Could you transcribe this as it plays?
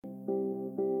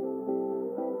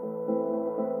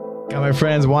Got my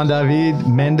friends Juan David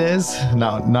Mendez,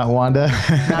 not Wanda.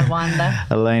 Not Wanda.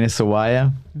 Elena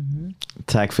Sawaya,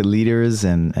 Tech Fit leaders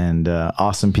and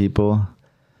awesome people.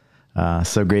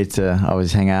 So great to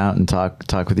always hang out and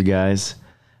talk with you guys.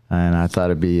 And I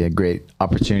thought it'd be a great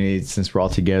opportunity since we're all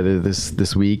together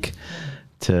this week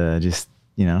to just,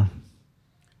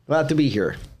 Glad to be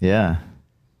here. Yeah.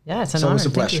 Yeah, it's an It's honor. always a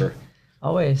Thank pleasure. you.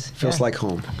 Always. Feels like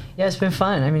home. Yeah, it's been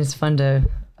fun. I mean, it's fun to.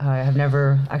 I have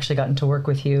never actually gotten to work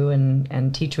with you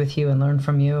and teach with you and learn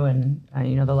from you. And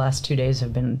the last 2 days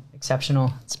have been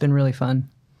exceptional. It's been really fun.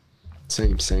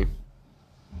 Same.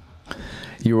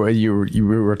 You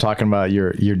were talking about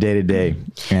your day to day,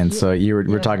 and so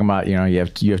we're talking about you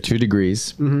have 2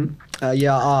 degrees. I'm a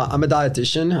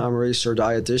dietitian. I'm a registered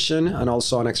dietitian and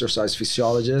also an exercise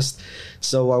physiologist.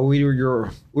 So we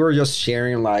were just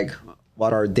sharing like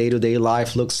what our day-to-day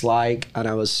life looks like, and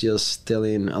I was just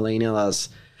telling Elena that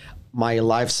my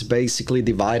life's basically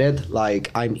divided.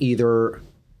 Like I'm either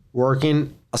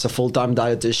working as a full-time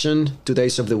dietitian 2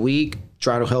 days of the week,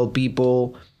 trying to help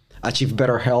people achieve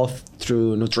better health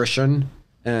through nutrition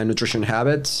and nutrition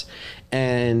habits.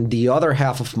 And the other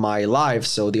half of my life,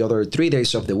 so the other 3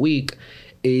 days of the week,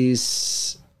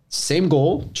 is same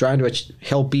goal, trying to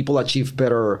help people achieve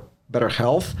better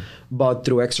health, but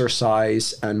through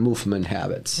exercise and movement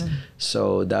habits.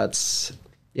 So that's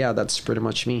pretty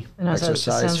much me. And also,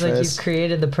 Exercise. it sounds like you've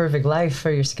created the perfect life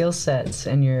for your skill sets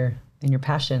and your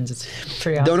passions. It's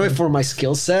pretty awesome. Don't know if for my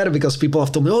skill set, because people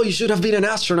have told me, oh, you should have been an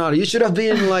astronaut. You should have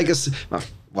been like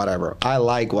whatever. I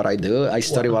like what I do. I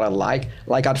study what I like.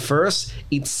 Like at first,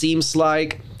 it seems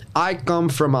like I come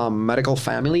from a medical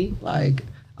family. Like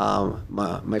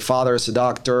my father is a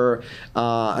doctor,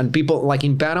 and people like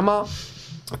in Panama,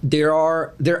 there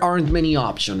aren't many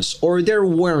options, or there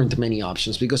weren't many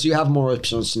options, because you have more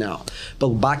options now. But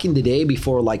back in the day,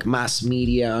 before like mass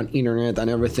media and internet and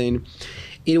everything,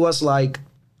 it was like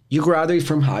you graduate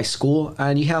from high school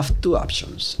and you have 2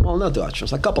 options. Well, not 2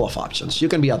 options, a couple of options. You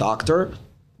can be a doctor,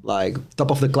 like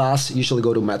top of the class, usually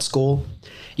go to med school.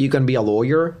 You can be a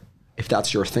lawyer, if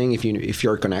that's your thing, if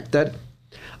you're connected.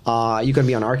 You can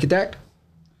be an architect,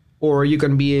 or you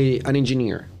can be an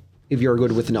engineer, if you're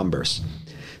good with numbers.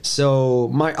 So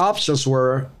my options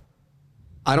were,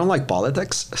 I don't like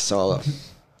politics, so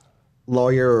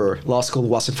lawyer or law school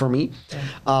wasn't for me.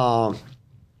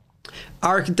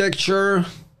 Architecture,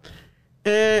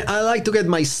 I like to get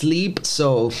my sleep,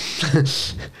 so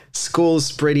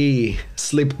school's pretty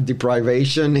sleep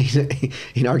deprivation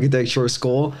in architecture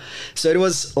school. So it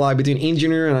was like between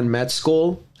engineering and med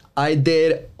school. I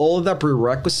did all the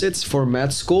prerequisites for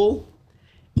med school,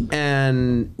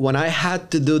 and when I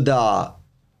had to do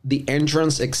the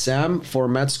entrance exam for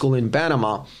med school in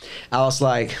Panama, I was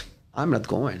like, I'm not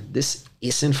going. This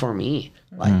isn't for me.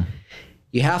 Like,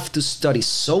 you have to study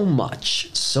so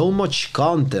much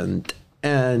content,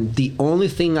 and the only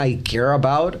thing I care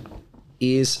about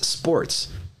is sports.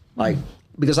 Like,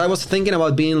 because I was thinking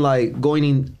about being like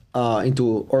going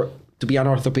into or to be an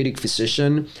orthopedic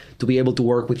physician, to be able to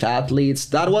work with athletes.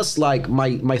 That was like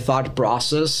my thought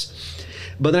process.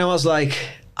 But then I was like,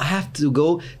 I have to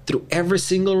go through every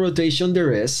single rotation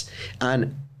there is,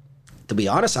 and to be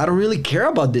honest, I don't really care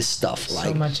about this stuff. Like,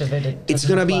 so much of it it's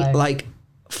gonna be like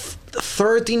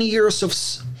 13 years of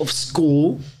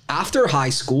school after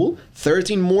high school,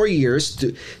 13 more years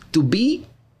to be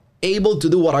able to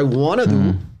do what I want to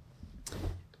do,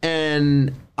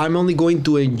 and I'm only going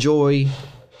to enjoy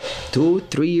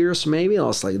 2-3 years maybe. I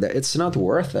was like, that it's not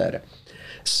worth it.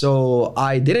 So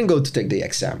I didn't go to take the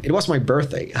exam. It was my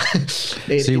birthday.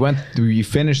 So you went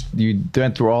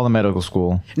through all the medical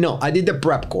school. No, I did the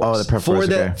prep course. Oh, the prep course.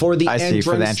 For the I see,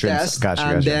 for the entrance test. Gotcha.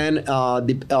 And then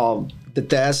the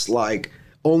test, like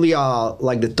only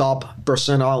like the top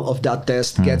percentile of that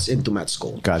test gets into med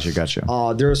school. Gotcha.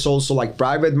 There's also like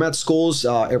private med schools.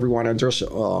 Everyone enters.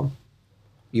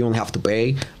 You don't have to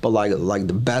pay, but like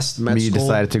the best med school. You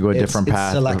decided to go a different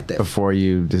path before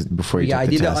you took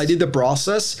the test. I did the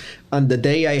process, and the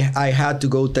day I had to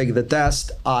go take the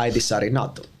test, I decided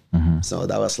not to. So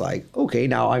that was like, okay,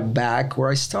 now I'm back where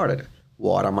I started.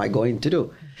 What am I going to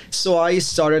do? So I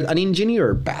started an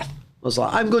engineer path. I was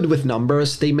like, I'm good with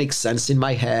numbers; they make sense in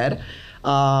my head.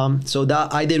 So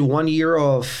that I did 1 year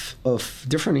of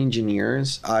different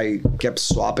engineers. I kept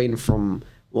swapping from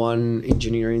one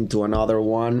engineering to another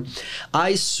one.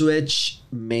 I switched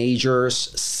majors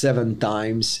 7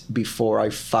 times before I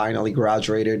finally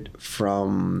graduated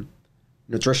from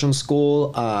nutrition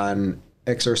school and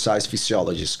exercise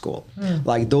physiology school.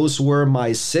 Like those were my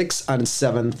 6th and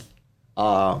 7th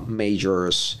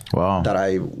majors Wow. that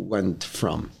I went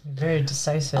from. Very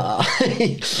decisive.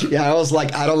 Yeah, I was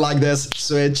like, I don't like this,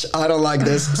 switch. I don't like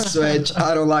this, switch.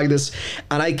 I don't like this.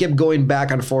 And I kept going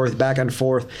back and forth, back and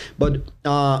forth. But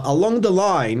along the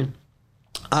line,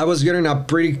 I was getting a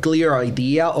pretty clear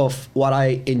idea of what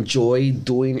I enjoy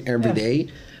doing every day.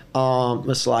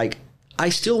 It's like, I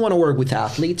still want to work with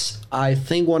athletes. I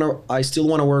still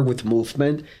want to work with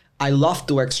movement. I love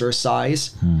to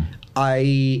exercise.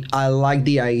 I like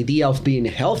the idea of being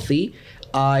healthy.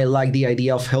 I like the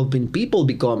idea of helping people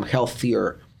become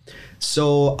healthier.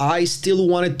 So I still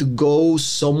wanted to go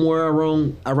somewhere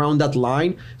around that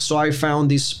line. So I found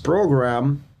this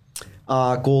program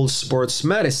called sports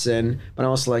medicine. But I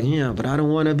was like, yeah, but I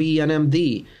don't want to be an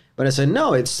MD. But I said,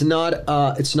 no, it's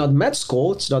not med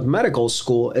school. It's not medical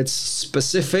school. It's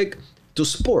specific to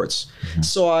sports.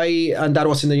 And that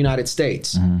was in the United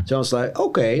States. So I was like,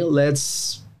 okay,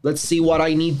 let's see what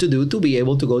I need to do to be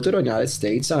able to go to the United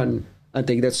States and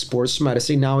take that sports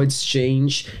medicine. Now it's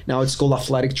changed. Now it's called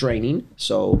athletic training.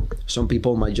 So some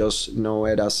people might just know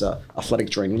it as a athletic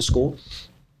training school.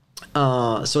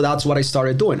 So that's what I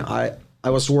started doing. I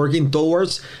was working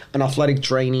towards an athletic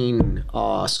training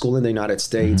school in the United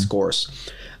States course.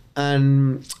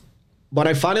 And when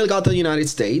I finally got to the United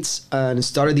States and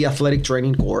started the athletic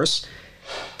training course,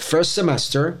 first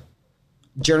semester,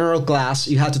 general class,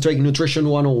 you had to take Nutrition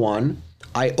 101.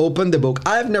 I opened the book.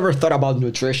 I've never thought about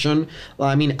nutrition.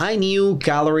 I mean, I knew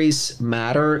calories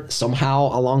matter somehow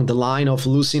along the line of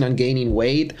losing and gaining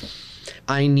weight.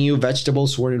 I knew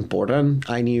vegetables were important.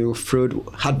 I knew fruit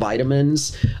had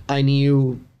vitamins. I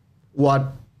knew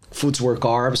what foods were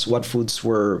carbs, what foods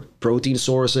were protein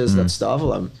sources, that stuff.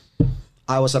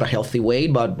 I was at a healthy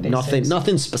weight, but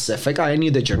nothing specific. I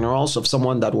knew the generals of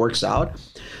someone that works out.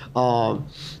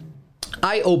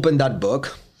 I opened that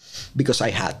book because I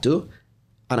had to.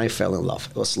 And I fell in love.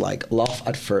 It was like love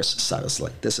at first sight. I was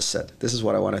like, this is it. This is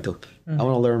what I want to do. I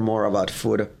want to learn more about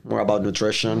food, more about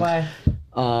nutrition. Why?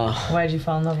 Why did you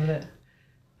fall in love with it?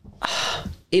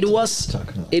 It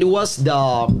was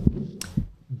the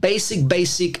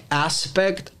basic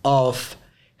aspect of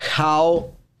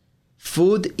how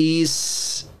food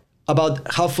is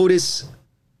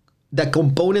the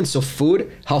components of food,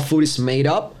 how food is made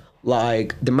up,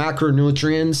 like the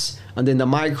macronutrients and then the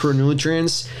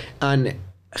micronutrients, and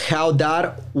how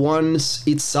that once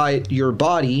inside your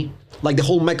body, like the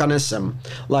whole mechanism,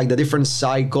 like the different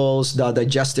cycles, the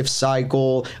digestive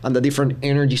cycle and the different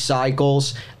energy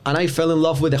cycles. And I fell in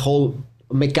love with the whole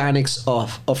mechanics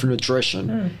of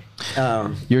nutrition.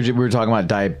 We were talking about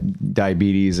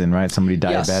diabetes and somebody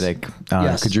diabetic.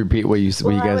 Yes. Could you repeat what you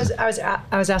guys?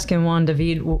 I was asking Juan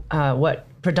David what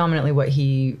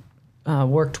he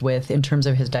worked with in terms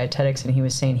of his dietetics, and he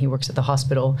was saying he works at the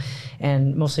hospital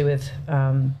and mostly with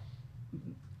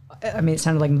it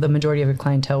sounded like the majority of your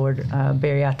clientele were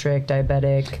bariatric,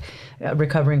 diabetic,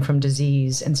 recovering from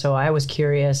disease. And so I was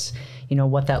curious,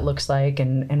 what that looks like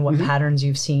and what patterns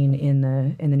you've seen in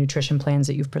the nutrition plans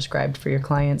that you've prescribed for your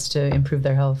clients to improve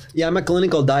their health. Yeah, I'm a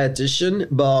clinical dietitian,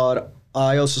 but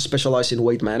I also specialize in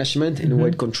weight management, in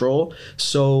weight control.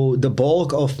 So the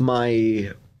bulk of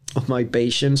my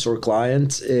patients or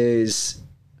clients is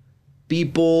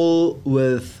people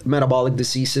with metabolic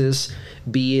diseases,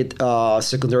 be it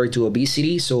secondary to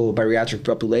obesity, so bariatric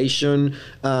population,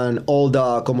 and all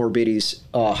the comorbidities,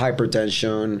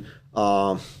 hypertension,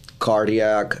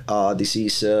 cardiac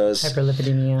diseases,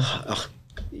 hyperlipidemia.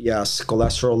 Yes,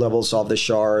 cholesterol levels off the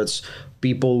charts,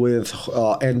 people with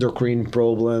endocrine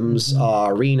problems,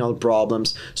 renal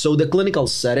problems. So the clinical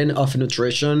setting of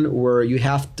nutrition, where you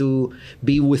have to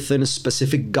be within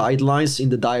specific guidelines in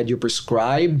the diet you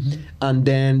prescribe, and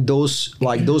then those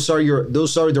are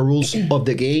the rules of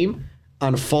the game,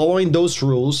 and following those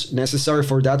rules necessary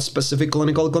for that specific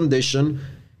clinical condition,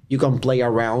 you can play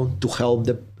around to help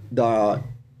the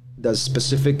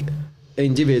specific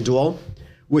individual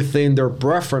within their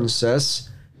preferences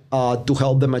to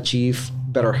help them achieve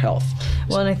better health.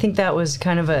 Well, and I think that was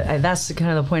that's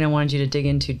the point I wanted you to dig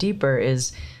into deeper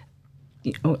is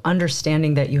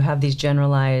understanding that you have these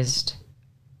generalized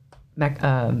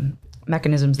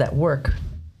mechanisms that work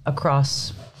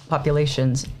across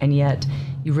populations, and yet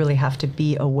you really have to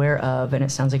be aware of, and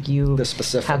it sounds like you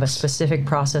have a specific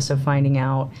process of finding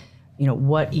out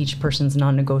what each person's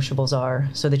non-negotiables are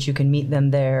so that you can meet them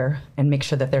there and make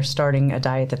sure that they're starting a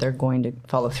diet that they're going to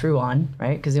follow through on,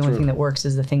 right? Because the only thing that works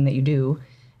is the thing that you do.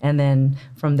 And then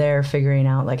from there, figuring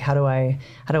out how do I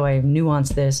nuance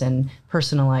this and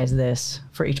personalize this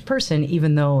for each person,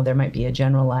 even though there might be a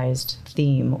generalized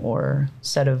theme or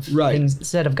set of things,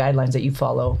 set of guidelines that you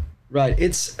follow. Right.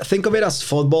 Think of it as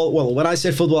football. Well, when I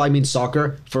say football, I mean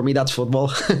soccer. For me, that's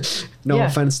football. No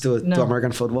offense to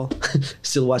American football.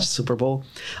 Still watch Super Bowl.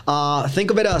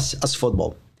 Think of it as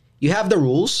football. You have the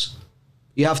rules.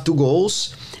 You have 2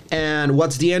 goals. And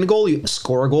what's the end goal? You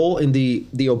score a goal in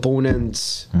the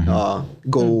opponent's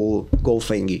goal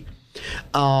thingy.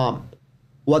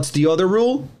 What's the other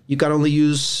rule? You can only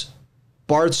use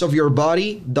parts of your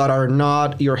body that are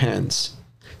not your hands.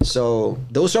 So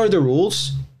those are the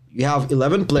rules. You have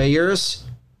 11 players.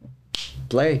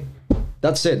 Play.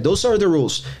 That's it. Those are the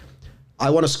rules. I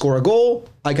want to score a goal.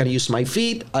 I can use my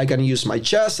feet. I can use my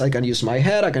chest. I can use my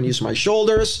head. I can use my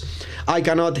shoulders. I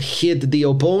cannot hit the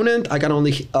opponent. I can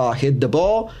only hit the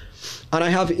ball. And I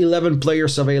have 11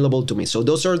 players available to me. So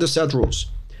those are the set rules.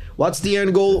 What's the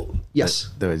end goal? Yes.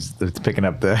 It's picking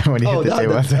up when you hit the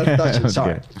table.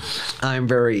 Sorry. Okay. I'm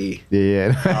very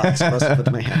expressive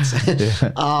with my hands.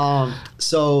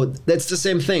 So that's the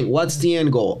same thing. What's the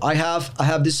end goal? I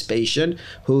have this patient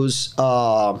who's,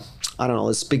 I don't know,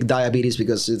 let's pick diabetes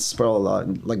because it's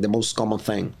probably like the most common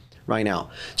thing right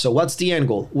now. So what's the end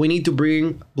goal? We need to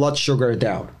bring blood sugar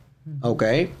down.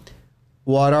 Okay.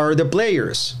 What are the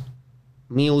players?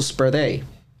 Meals per day.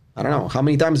 I don't know. How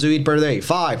many times do you eat per day?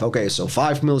 5. Okay, so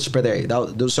 5 meals per day.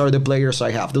 Those are the players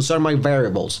I have. Those are my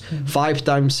variables. 5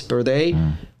 times per day,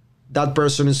 that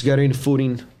person is getting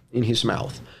food in his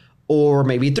mouth. Or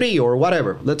maybe 3 or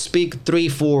whatever. Let's pick 3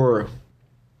 to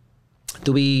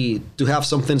have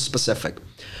something specific.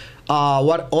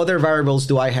 What other variables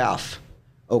do I have?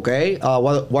 Okay,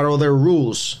 what other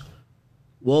rules?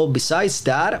 Well, besides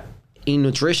that, in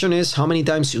nutrition is how many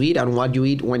times you eat and what you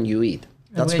eat when you eat.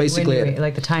 That's basically it.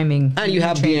 Like the timing. And you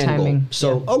have the end goal.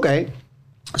 So, okay.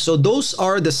 So those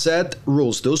are the set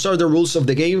rules. Those are the rules of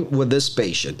the game with this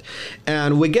patient.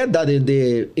 And we get that in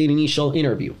the initial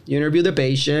interview. You interview the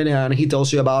patient and he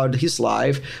tells you about his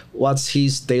life, what's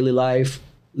his daily life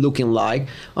looking like.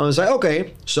 I was like,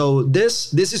 okay, so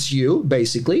this is you,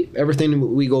 basically.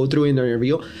 Everything we go through in the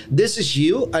interview. This is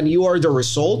you, and you are the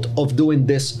result of doing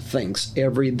these things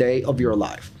every day of your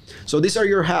life. So these are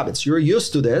your habits. You're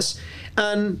used to this.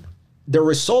 And the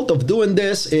result of doing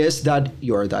this is that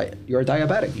you're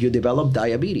diabetic. You develop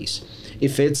diabetes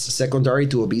if it's secondary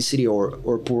to obesity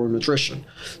or poor nutrition.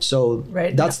 So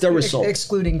that's the result.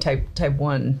 Excluding type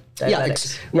 1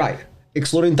 diabetics. Right.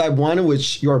 Excluding type 1,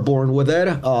 which you're born with it.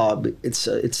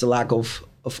 It's a lack of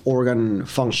organ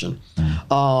function.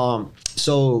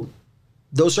 So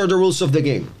those are the rules of the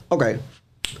game. Okay.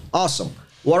 Awesome.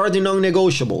 What are the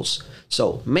non-negotiables?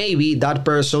 So maybe that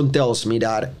person tells me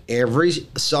that every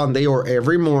Sunday or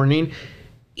every morning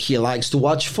he likes to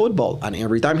watch football. And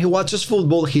every time he watches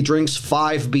football, he drinks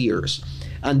 5 beers.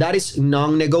 And that is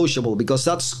non-negotiable because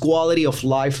that's quality of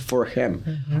life for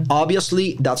him.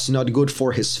 Obviously, that's not good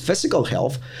for his physical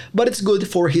health, but it's good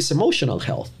for his emotional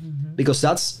health because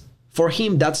for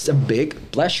him, that's a big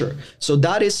pleasure. So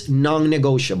that is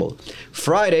non-negotiable.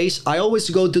 Fridays, I always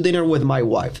go to dinner with my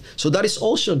wife. So that is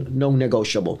also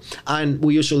non-negotiable. And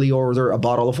we usually order a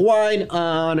bottle of wine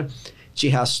and she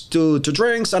has 2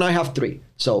 drinks and I have 3.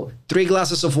 So 3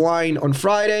 glasses of wine on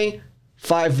Friday,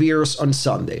 5 beers on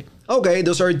Sunday. Okay,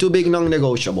 those are 2 big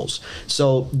non-negotiables.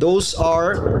 So those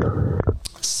are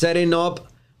setting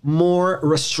up more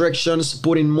restrictions,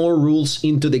 putting more rules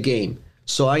into the game.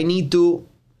 So I need to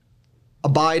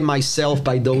abide myself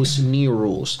by those new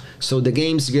rules. So the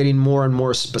game's getting more and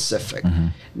more specific.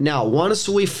 Now, once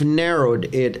we've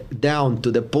narrowed it down to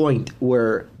the point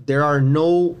where there are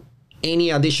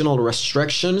any additional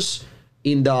restrictions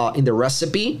in the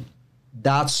recipe,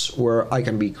 that's where I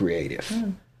can be creative.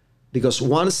 Because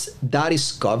once that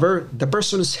is covered, the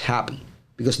person is happy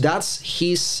because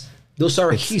those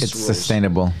are his rules. It's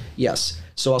sustainable. Yes.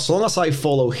 So as long as I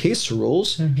follow his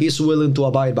rules, he's willing to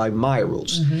abide by my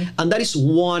rules. And that is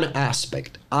one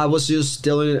aspect. I was just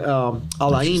telling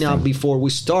Alaina before we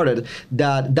started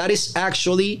that is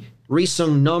actually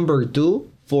reason number 2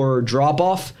 for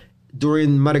drop-off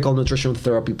during medical nutrition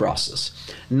therapy process.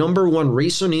 Number 1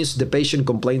 reason is the patient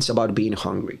complains about being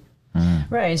hungry.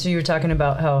 Right. So you were talking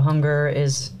about how hunger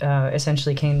is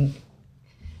essentially can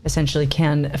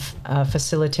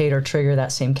facilitate or trigger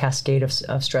that same cascade of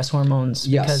stress hormones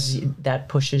because that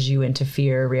pushes you into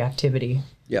fear, reactivity.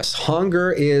 Yes.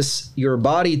 Hunger is your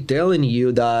body telling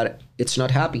you that it's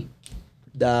not happy.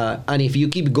 And if you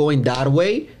keep going that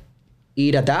way,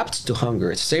 it adapts to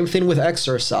hunger. It's the same thing with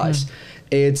exercise.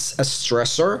 It's a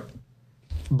stressor,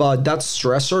 but that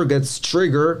stressor gets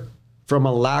triggered from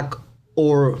a lack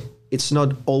or it's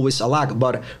not always a lack,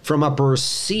 but from a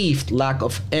perceived lack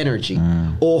of energy,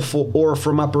 or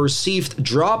from a perceived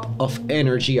drop of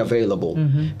energy available.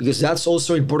 Because that's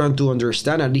also important to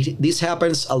understand. And this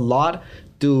happens a lot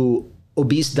to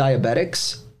obese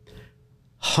diabetics.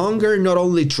 Hunger not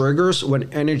only triggers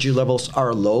when energy levels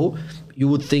are low. You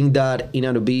would think that in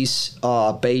an obese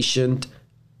patient,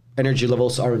 energy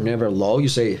levels are never low. You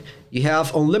say, you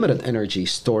have unlimited energy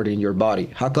stored in your body.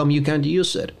 How come you can't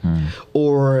use it?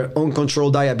 Or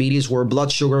uncontrolled diabetes where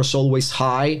blood sugar is always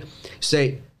high.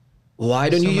 Say, why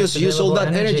don't you just use all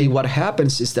that energy? What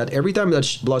happens is that every time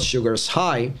that blood sugar is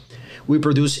high, we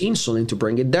produce insulin to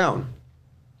bring it down.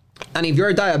 And if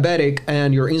you're diabetic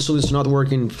and your insulin is not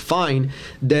working fine,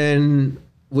 then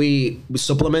we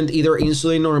supplement either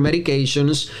insulin or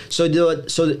medications so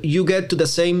you get to the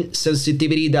same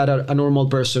sensitivity that a normal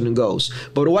person goes.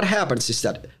 But what happens is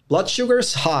that blood sugar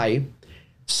is high,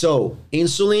 so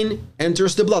insulin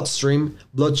enters the bloodstream,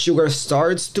 blood sugar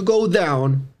starts to go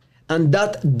down, and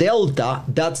that delta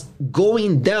that's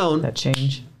going down, that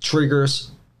change,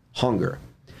 triggers hunger.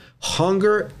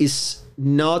 Hunger is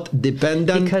not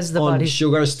dependent because on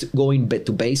sugars going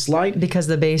to baseline. Because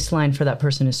the baseline for that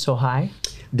person is so high?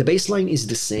 The baseline is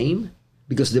the same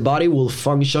because the body will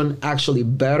function actually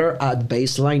better at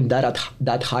baseline than at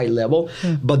that high level,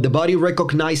 but the body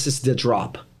recognizes the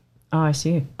drop. Oh, I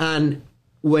see. And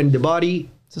when the body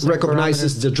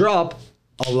recognizes the drop,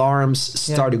 alarms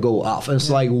start to go off. And it's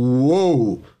like,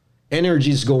 whoa,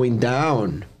 energy is going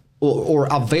down, or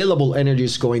available energy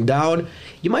is going down.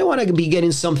 You might want to be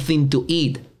getting something to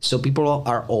eat. So people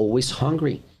are always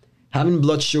hungry. Having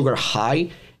blood sugar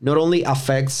high not only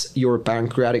affects your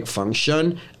pancreatic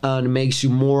function and makes you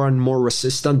more and more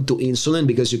resistant to insulin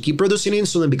because you keep producing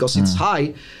insulin because it's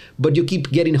high, but you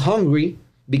keep getting hungry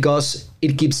because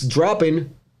it keeps dropping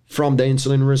from the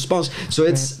insulin response. So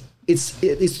it's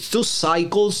two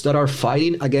cycles that are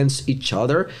fighting against each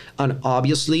other, and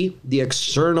obviously the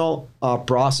external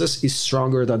process is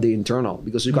stronger than the internal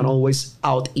because you can always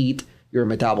out-eat your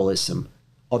metabolism.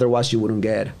 Otherwise, you wouldn't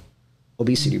get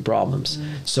obesity problems.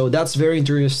 So that's very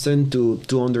interesting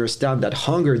to understand that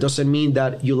hunger doesn't mean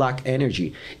that you lack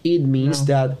energy. It means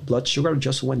that blood sugar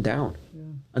just went down.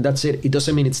 And that's it. It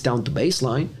doesn't mean it's down to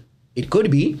baseline. It could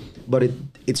be, but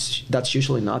that's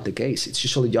usually not the case. It's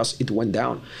usually just it went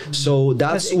down. So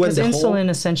that's when the insulin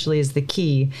essentially is the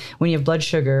key. When you have blood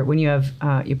sugar, when you have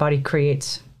your body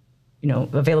creates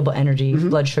available energy,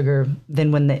 blood sugar,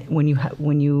 then when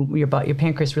your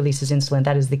pancreas releases insulin,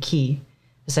 that is the key.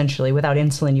 Essentially, without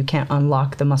insulin, you can't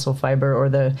unlock the muscle fiber or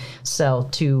the cell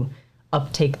to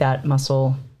uptake that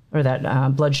muscle or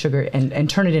that blood sugar and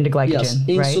turn it into glycogen. Yes,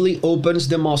 insulin opens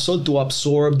the muscle to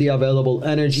absorb the available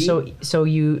energy. So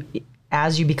you,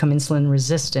 as you become insulin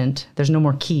resistant, there's no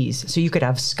more keys. So you could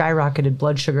have skyrocketed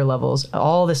blood sugar levels,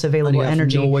 all this available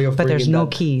energy, but there's no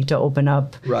key to open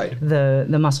up. Right. The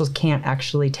muscles can't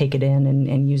actually take it in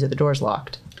and use it. The door's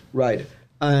locked. Right.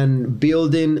 And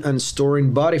building and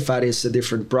storing body fat is a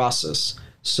different process.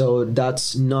 So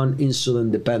that's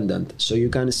non-insulin dependent. So you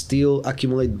can still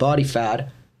accumulate body fat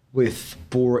with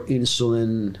poor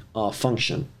insulin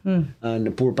function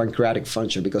and poor pancreatic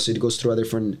function because it goes through a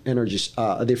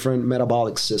different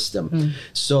metabolic system.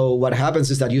 So what happens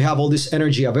is that you have all this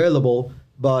energy available,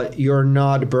 but you're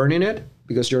not burning it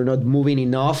because you're not moving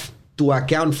enough to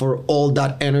account for all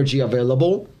that energy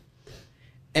available.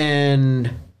 And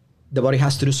the body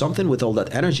has to do something with all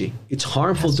that energy. It's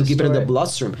harmful to keep it in the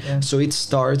bloodstream. So it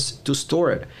starts to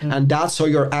store it. And that's how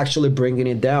you're actually bringing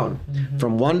it down.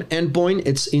 From one endpoint,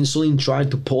 it's insulin trying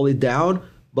to pull it down,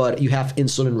 but you have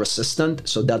insulin resistant.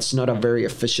 So that's not a very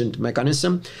efficient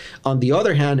mechanism. On the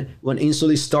other hand, when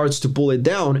insulin starts to pull it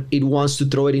down, it wants to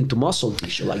throw it into muscle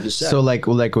tissue, like you said. So like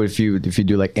if you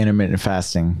do like intermittent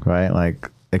fasting, right?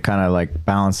 Like it kind of like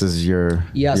balances your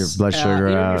blood sugar out.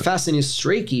 Intermittent fasting is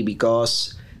tricky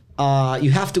because you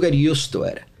have to get used to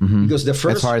it because the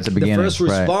first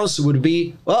response would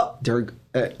be, well, their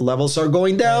levels are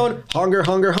going down,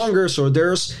 hunger. So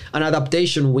there's an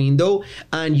adaptation window,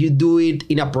 and you do it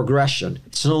in a progression.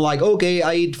 It's not like, okay,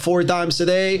 I eat 4 times a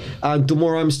day, and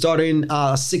tomorrow I'm starting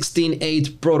a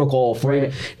 16-8 protocol for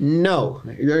it. No,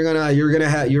 you're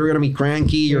gonna be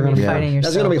cranky. You're gonna be fighting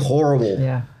yourself. That's gonna be horrible.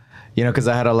 Yeah. You know, because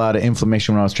I had a lot of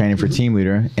inflammation when I was training for team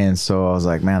leader, and so I was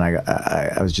like, man,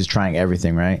 I was just trying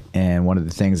everything, right? And one of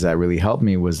the things that really helped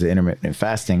me was the intermittent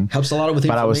fasting. Helps a lot with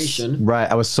inflammation.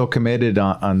 I was so committed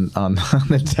on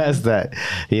the test that,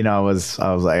 you know, I was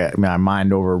like, my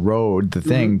mind overrode the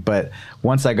thing. But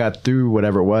once I got through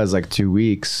whatever it was, like 2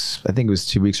 weeks, I think it was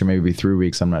 2 weeks or maybe 3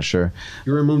 weeks, I'm not sure.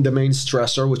 You removed the main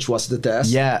stressor, which was the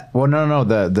test. Yeah. Well, no.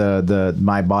 The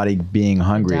my body being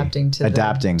hungry,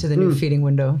 adapting to the new feeding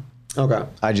window. Okay.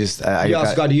 I got used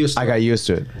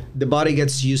to it. The body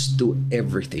gets used to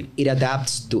everything. It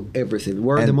adapts to everything.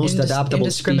 We're the most adaptable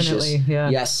species. Yeah.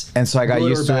 Yes. And so I got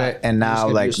used to it, and now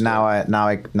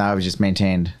I've just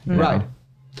maintained. Right.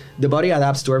 The body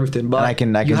adapts to everything, but I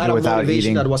can do it without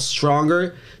eating. That was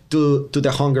stronger to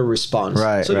the hunger response.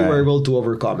 Right. So you were able to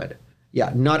overcome it.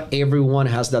 Yeah, not everyone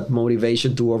has that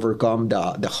motivation to overcome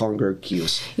the hunger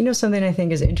cues. You know, something I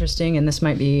think is interesting, and this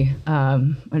might be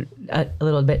a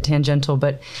little bit tangential,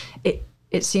 but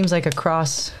it seems like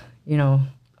across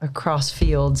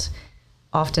fields,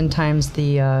 oftentimes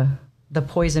the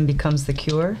poison becomes the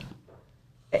cure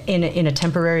in a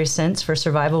temporary sense for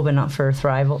survival, but not for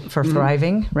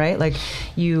thriving, right? Like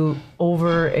you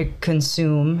over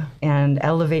consume and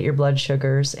elevate your blood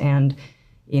sugars, and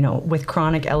you know, with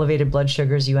chronic elevated blood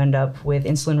sugars, you end up with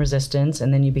insulin resistance,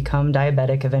 and then you become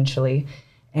diabetic eventually.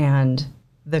 And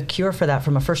the cure for that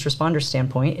from a first responder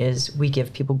standpoint is we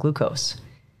give people glucose.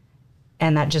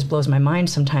 And that just blows my mind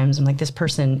sometimes. I'm like, this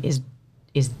person is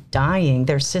dying.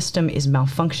 Their system is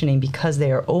malfunctioning because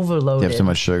they are overloaded. They have too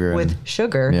much sugar with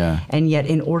sugar. Yeah. And yet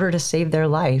in order to save their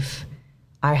life,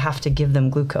 I have to give them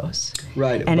glucose.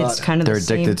 Right. And it's kind of they're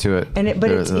addicted to it. And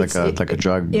it's like a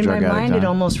drug. In drug my mind, addict, it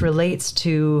almost relates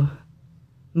to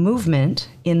movement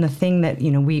in the thing that,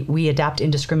 you know, we adapt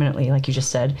indiscriminately, like you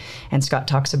just said. And Scott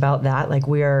talks about that. Like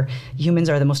humans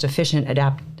are the most efficient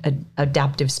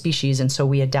adaptive species. And so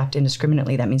we adapt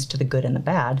indiscriminately. That means to the good and the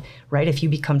bad, right? If you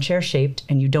become chair shaped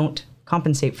and you don't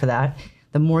compensate for that,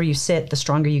 the more you sit, the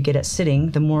stronger you get at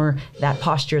sitting, the more that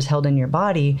posture is held in your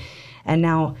body. And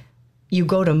now you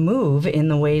go to move in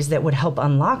the ways that would help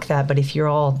unlock that. But if you're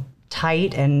all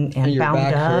tight and bound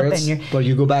up hurts, but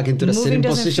you go back into the sitting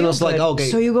position, it's like, okay.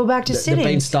 So you go back to sitting. The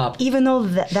pain stopped. Even though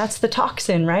that's the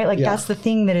toxin, right? Like that's the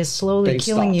thing that is slowly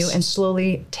killing you and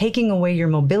slowly taking away your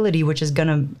mobility, which is going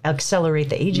to accelerate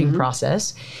the aging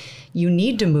process. You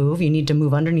need to move. You need to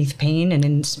move underneath pain and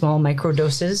in small micro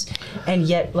doses. And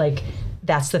yet, like,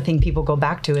 that's the thing people go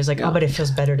back to is like, oh, but it feels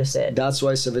better to sit. That's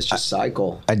why it's a vicious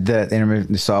cycle. So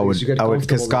I would,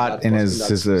 because Scott in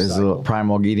his little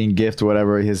primal eating gift or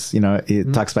whatever, he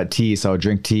talks about tea. So I would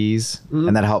drink teas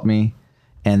and that helped me.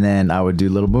 And then I would do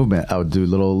little movement. I would do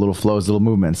little flows, little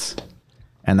movements.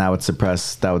 And that would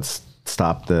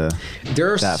stop that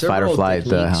fight or flight,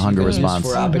 the hunger response.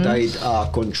 For appetite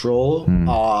control,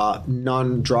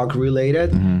 non-drug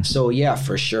related. So yeah,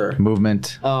 for sure.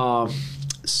 Movement.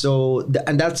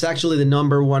 And that's actually the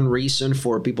number one reason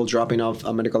for people dropping off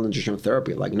medical nutrition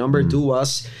therapy. Like number two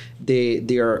was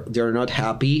they're not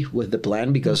happy with the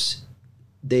plan because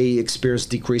they experience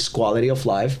decreased quality of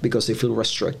life because they feel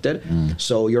restricted.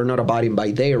 So you're not abiding by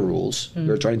their rules.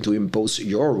 You're trying to impose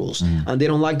your rules, and they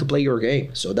don't like to play your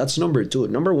game. So that's number two.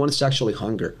 Number one is actually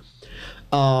hunger.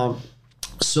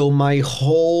 So my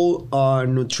whole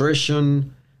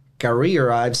nutrition career,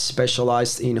 I've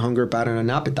specialized in hunger pattern and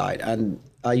appetite, and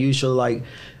I usually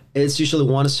it's usually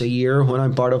once a year when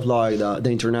I'm part of like the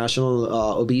International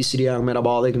Obesity and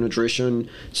Metabolic Nutrition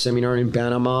Seminar in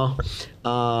Panama.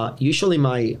 Usually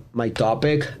my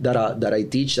topic that I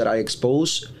teach, that I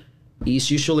expose,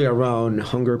 is usually around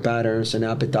hunger patterns and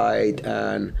appetite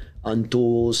and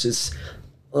tools. It's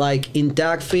like in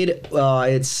TACFIT,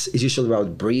 it's usually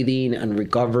about breathing and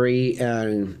recovery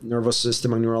and nervous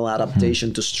system and neural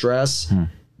adaptation to stress.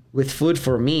 With food,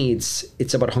 for me,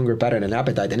 it's about hunger pattern and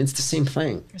appetite, and it's the same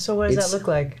thing. So what does that look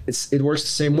like? It works the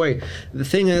same way. The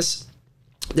thing is,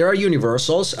 there are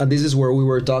universals, and this is where we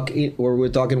were talking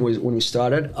when we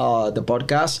started the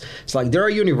podcast. It's like there are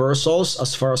universals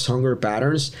as far as hunger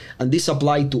patterns, and these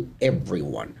apply to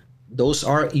everyone. Those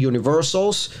are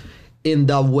universals in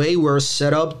the way we're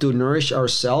set up to nourish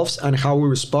ourselves and how we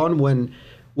respond when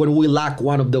we lack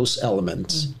one of those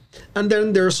elements. And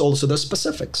then there's also the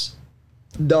specifics.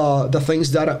 The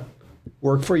things that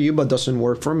work for you but doesn't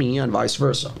work for me, and vice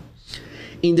versa.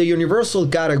 In the universal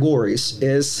categories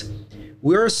is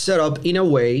we're set up in a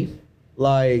way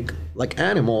like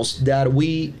animals that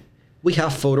we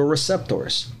have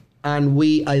photoreceptors, and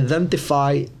we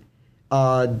identify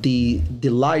the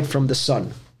light from the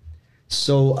sun.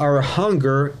 So our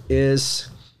hunger is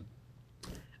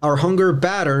our hunger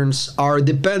patterns are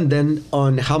dependent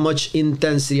on how much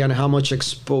intensity and how much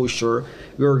exposure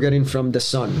we're getting from the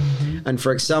sun. And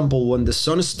for example, when the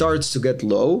sun starts to get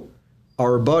low,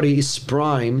 our body is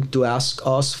primed to ask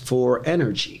us for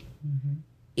energy.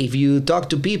 If you talk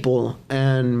to people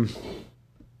and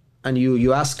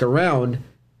you ask around,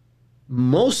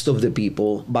 most of the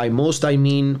people, by most I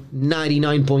mean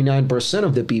 99.9%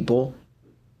 of the people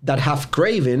that have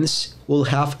cravings will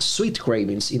have sweet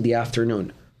cravings in the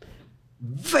afternoon.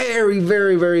 Very,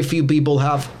 very, very few people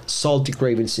have salty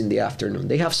cravings in the afternoon.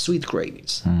 They have sweet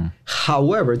cravings.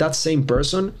 However, that same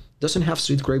person doesn't have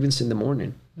sweet cravings in the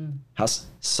morning. Has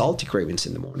salty cravings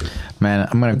in the morning. Man,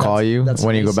 I'm gonna call you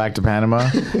when you go back to Panama,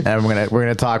 and we're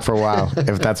gonna talk for a while,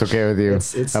 if that's okay with you,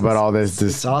 about all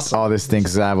this awesome. All this thing.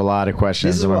 Because I have a lot of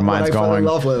questions, and my mind's going.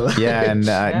 Yeah,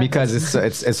 and because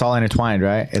it's all intertwined,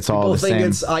 right? It's people all the think same.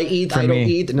 It's I eat, I don't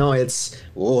eat. No, it's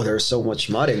there's so much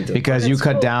mud into it. Because you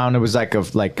cut down. It was like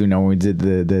when we did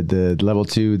the level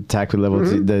 2 tackle level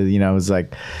 2. It was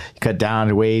like you cut down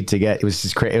the weight to get. It was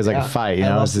just crazy. It was like a fight. You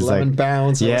know, it was just 11 like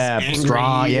pounds.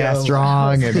 strong. Yeah,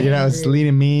 strong, and it's lean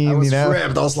and mean. I was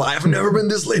ripped. I was like, I've never been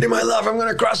this lean in my life. I'm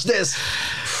gonna crush this.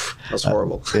 That's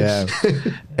horrible. Yeah,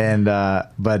 and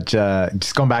but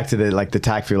just going back to the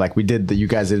TAC Fit, like you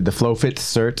guys did the FlowFit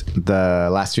cert the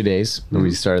last 2 days.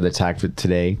 We started the TAC Fit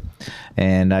today,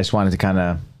 and I just wanted to kind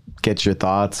of get your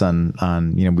thoughts on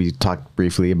we talked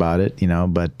briefly about it,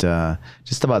 but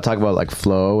just talk about like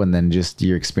flow, and then just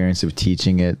your experience of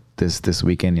teaching it this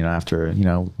weekend, after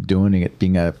doing it,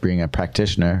 being a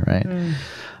practitioner, right?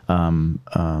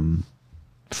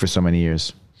 For so many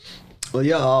years. Well,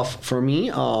 yeah, for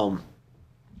me,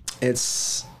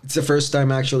 it's the first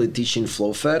time actually teaching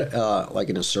FlowFit, like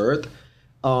in a cert.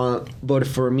 But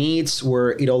for me, it's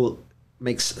where it all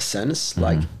makes sense.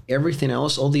 Like everything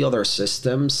else, all the other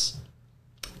systems,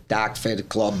 TACFit,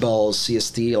 Club Bell,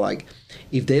 CST, like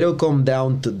if they don't come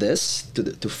down to this, to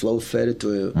FlowFit,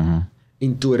 to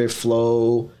intuitive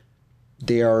flow,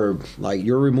 they are like,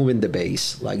 you're removing the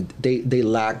base. Like they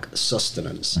lack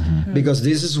sustenance, because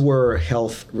this is where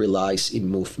health relies in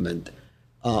movement,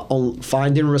 on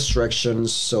finding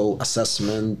restrictions. So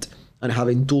assessment and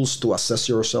having tools to assess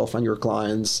yourself and your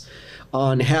clients,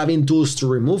 on having tools to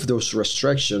remove those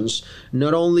restrictions,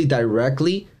 not only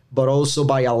directly, but also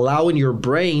by allowing your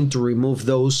brain to remove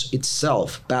those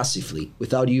itself passively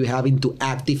without you having to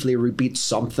actively repeat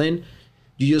something.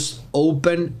 You just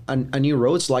open a new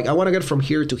road. It's like, I want to get from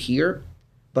here to here,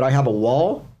 but I have a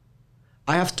wall.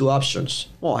 I have two options.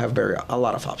 Well, I have a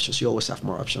lot of options. You always have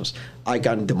more options. I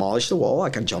can demolish the wall. I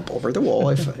can jump over the wall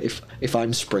if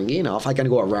I'm springy enough. I can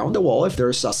go around the wall if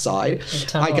there's a side.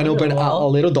 I can open a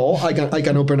little door. I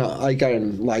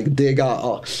can like dig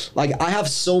like I have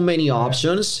so many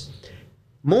options.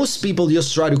 Most people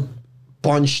just try to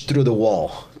punch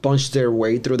their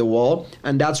way through the wall,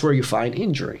 and that's where you find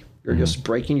injury. You're just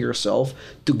breaking yourself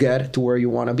to get to where you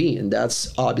want to be, and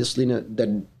that's obviously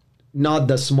not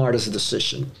the smartest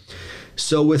decision.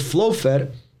 So with FlowFit,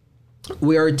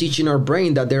 we are teaching our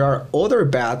brain that there are other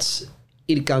paths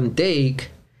it can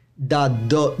take that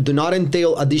do not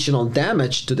entail additional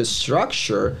damage to the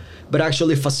structure, but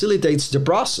actually facilitates the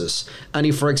process. And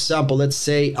if, for example, let's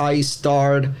say I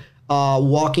start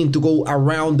walking to go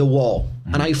around the wall,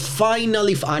 and I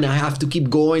have to keep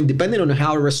going, depending on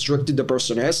how restricted the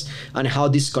person is and how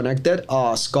disconnected.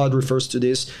 Scott refers to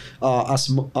this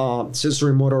as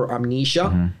sensory motor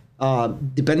amnesia.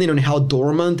 Depending on how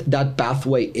dormant that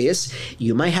pathway is,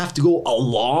 you might have to go a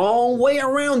long way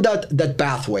around that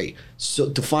pathway, so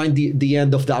to find the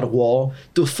end of that wall,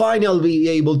 to finally be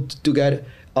able to get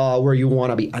where you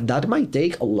want to be. And that might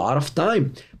take a lot of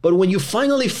time. But when you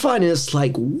finally find it, it's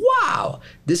like, wow,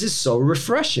 this is so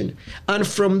refreshing. And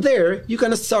from there, you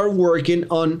can start working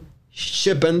on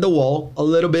shipping the wall a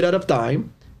little bit at a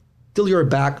time till you're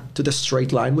back to the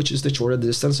straight line, which is the shorter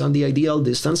distance and the ideal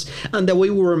distance, and the way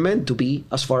we were meant to be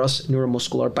as far as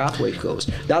neuromuscular pathway goes.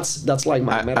 That's like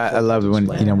my metaphor. I love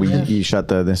when you shut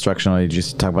the instructional. You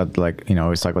just talk about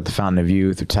always talk about the fountain of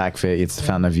youth or TACFit. It's the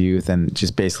fountain of youth, and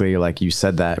just basically like you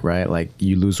said that, right? Like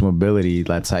you lose mobility,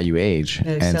 that's how you age,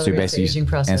 and so you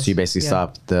basically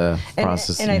stop the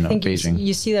process. And I think aging.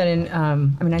 You see that in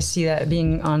I see that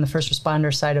being on the first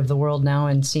responder side of the world now,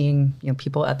 and seeing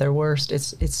people at their worst.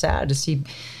 It's sad to see.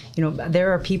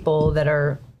 There are people that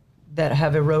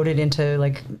have eroded into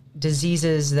like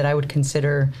diseases that I would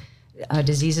consider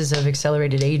diseases of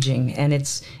accelerated aging, and it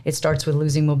starts with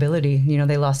losing mobility.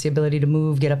 They lost the ability to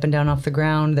move, get up and down off the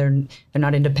ground. They're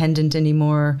not independent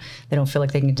anymore. They don't feel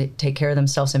like they can take care of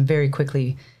themselves, and very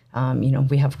quickly,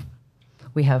 we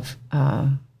have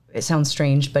it sounds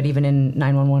strange, but even in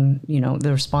 911,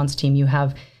 the response team,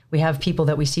 we have people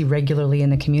that we see regularly in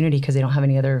the community because they don't have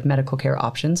any other medical care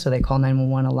options. So they call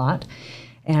 911 a lot.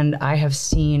 And I have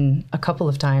seen a couple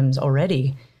of times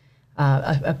already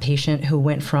a patient who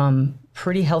went from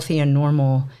pretty healthy and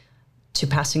normal to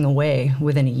passing away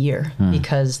within a year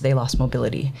because they lost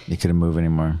mobility. You couldn't move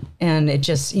anymore. And it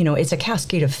just, it's a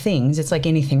cascade of things. It's like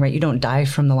anything, right? You don't die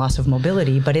from the loss of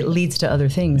mobility, but it leads to other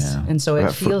things. Yeah. And so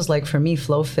it feels like for me,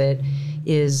 FlowFit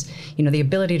is, the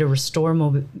ability to restore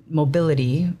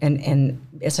mobility, and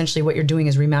essentially what you're doing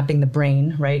is remapping the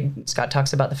brain, right? Scott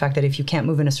talks about the fact that if you can't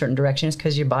move in a certain direction, it's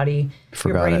because your brain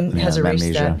has erased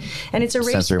amnesia. that. And it's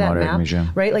erased that map,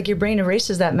 amnesia. Right? Like your brain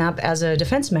erases that map as a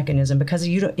defense mechanism because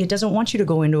it doesn't want you to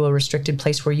go into a restricted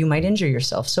place where you might injure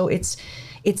yourself. So it's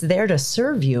there to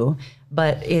serve you,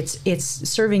 but it's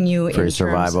serving you for in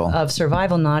survival. Terms of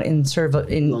survival, not in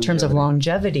terms of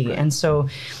longevity. Right. And so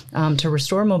to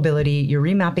restore mobility, you're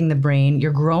remapping the brain,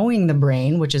 you're growing the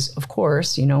brain, which is, of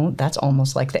course, that's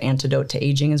almost like the antidote to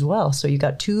aging as well. So you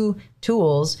got two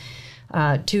tools,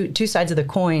 two sides of the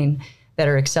coin that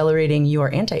are accelerating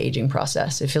your anti-aging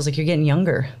process. It feels like you're getting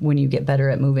younger when you get better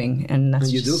at moving, and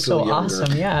that's just so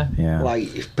awesome. Yeah.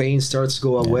 Like if pain starts to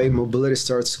go away, mobility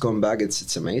starts to come back.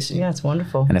 It's amazing. Yeah, it's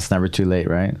wonderful. And it's never too late,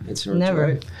 right? It's never.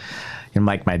 Too late. And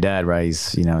like my dad, right?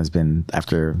 He's has been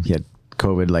after he had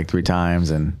COVID like 3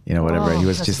 times, and whatever. He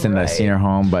was just in a senior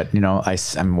home, but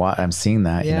I'm seeing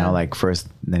that. Like first,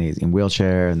 then he's in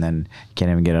wheelchair, and then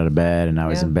can't even get out of bed, and now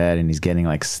he's in bed, and he's getting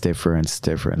like stiffer and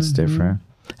stiffer and stiffer.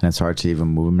 And it's hard to even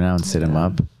move him now and sit him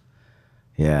up.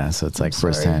 Yeah, so it's like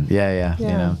firsthand. Yeah.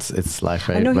 It's life,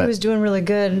 right? I know he was doing really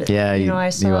good. Yeah, I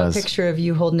saw a picture of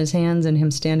you holding his hands and him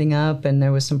standing up, and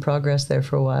there was some progress there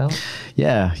for a while.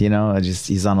 Yeah,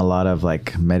 he's on a lot of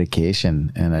like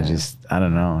medication, and I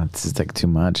don't know, it's just like too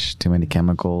many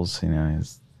chemicals. He's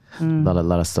a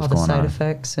lot of stuff all going on. Side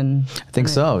effects and I think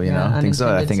so. I think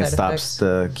so. I think it stops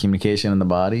the communication in the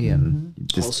body, and you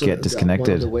just also, get disconnected.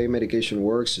 One of the way medication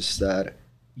works is that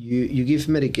you give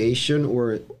medication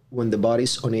or when the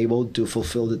body's unable to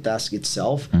fulfill the task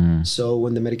itself. So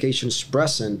when the medication is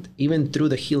present, even through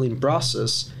the healing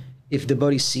process, if the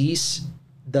body sees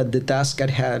that the task at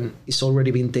hand is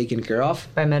already been taken care of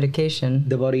by medication,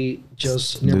 the body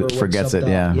just never forgets it.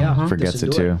 Forgets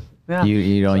it too. Yeah.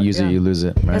 You don't use it, you lose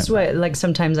it. Right? That's why, like,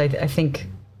 sometimes I think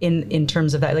in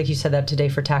terms of that, like you said that today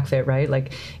for TACFit, right?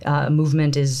 Like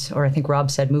movement is, or I think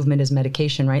Rob said movement is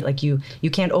medication, right? Like you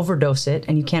can't overdose it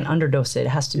and you can't underdose it. It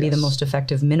has to be the most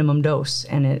effective minimum dose.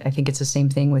 And I think it's the same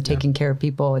thing with taking care of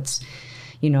people. It's,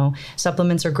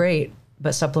 supplements are great,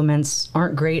 but supplements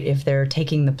aren't great if they're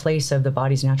taking the place of the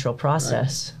body's natural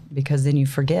process, because then you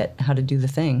forget how to do the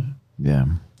thing. Yeah.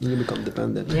 You become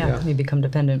dependent. Yeah, you become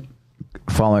dependent.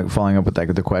 Following up with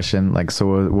the question, like, so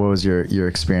what was your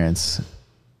experience,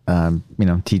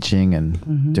 teaching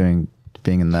and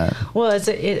being in that? Well,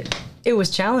 it was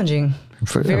challenging,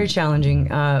 very challenging.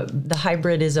 The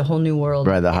hybrid is a whole new world.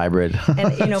 Right, the hybrid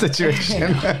and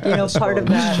situation. Part of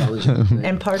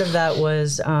that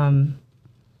was,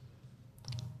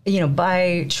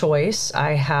 by choice,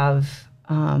 I have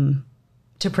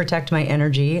to protect my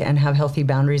energy and have healthy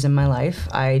boundaries in my life.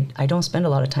 I don't spend a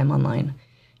lot of time online.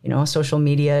 Social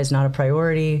media is not a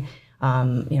priority.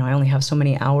 I only have so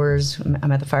many hours.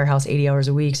 I'm at the firehouse 80 hours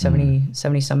a week, 70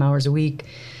 some hours a week.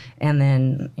 And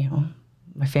then,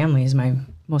 my family is my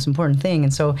most important thing.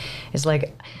 And so it's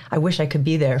like, I wish I could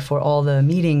be there for all the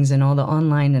meetings and all the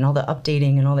online and all the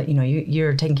updating and all that.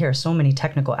 You're taking care of so many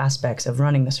technical aspects of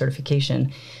running the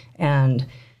certification. And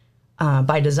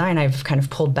by design, I've kind of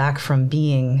pulled back from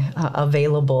being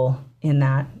available in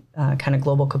that kind of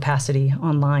global capacity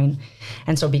online.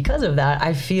 And so because of that,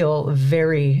 I feel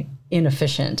very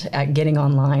inefficient at getting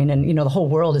online, and the whole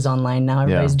world is online now.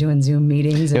 Everybody's doing Zoom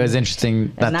meetings. It was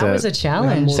interesting. And that was a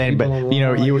challenge. But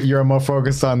you're more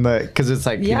focused on because it's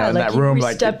like in that room.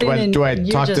 Like, do I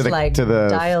talk to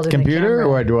the computer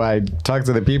or do I talk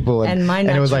to the people? And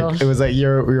it was like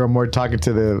you're more talking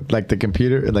to the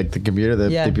computer,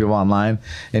 the people online,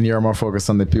 and you're more focused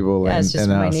on the people. Yeah, it's just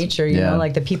my nature.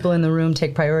 Like the people in the room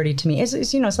take priority to me. It's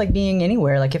it's like being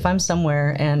anywhere. Like if I'm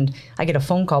somewhere and I get a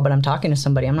phone call, but I'm talking to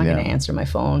somebody, I'm not going to answer my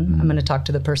phone. I'm going to talk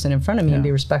to the person in front of me and be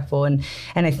respectful. And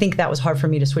I think that was hard for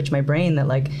me to switch my brain that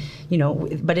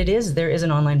but there is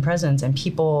an online presence, and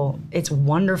people, it's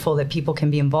wonderful that people can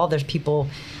be involved. There's people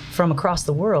from across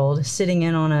the world sitting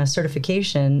in on a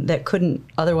certification that couldn't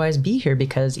otherwise be here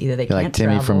because either they can't like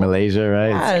Timmy travel. From Malaysia, right?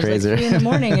 Yeah, it's crazy. Like 3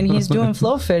 a.m. and he's doing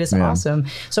FlowFit. It's awesome.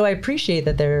 So I appreciate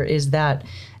that there is that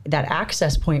that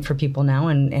access point for people now,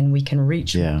 and we can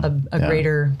reach a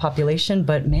greater population.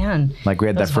 But man, like we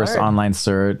had that first online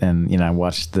cert, and I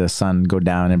watched the sun go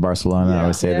down in Barcelona. I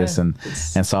would say this, and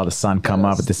saw the sun come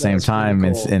up at the same time.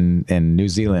 Cool. in New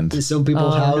Zealand. In some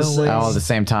people's houses, all at the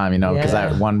same time.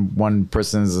 Because one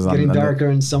person's getting darker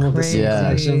in some of the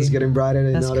sections, getting brighter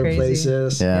in other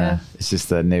places. Yeah, it's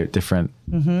just a different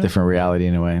reality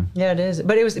in a way. Yeah, it is.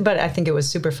 But I think it was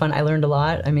super fun. I learned a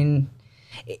lot. I mean,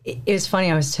 it's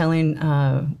funny. I was telling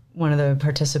one of the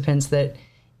participants that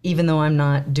even though I'm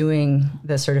not doing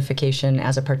the certification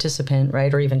as a participant,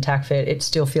 right, or even TACFIT, it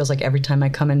still feels like every time I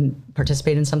come and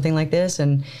participate in something like this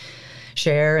and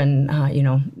share and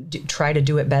try to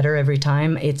do it better every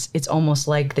time, it's almost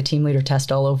like the team leader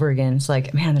test all over again. It's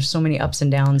like, man, there's so many ups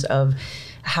and downs of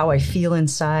how I feel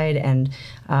inside, and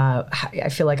I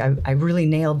feel like I really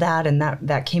nailed that, and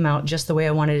that came out just the way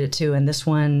I wanted it to. And this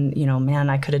one, man,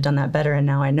 I could have done that better, and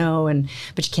now I know.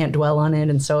 But you can't dwell on it,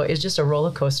 and so it's just a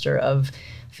roller coaster of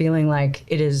feeling like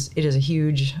it is a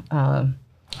huge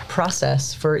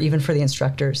process for the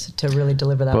instructors to really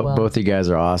deliver that well. Both you guys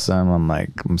are awesome. I'm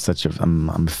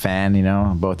a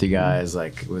fan. Both you guys,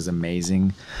 like, it was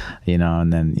amazing,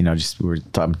 and then just we're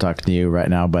talking to you right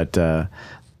now, but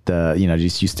you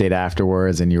stayed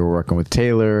afterwards and you were working with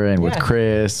Taylor and with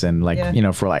Chris and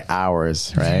for like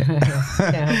hours, right?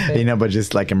 But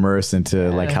just like immersed into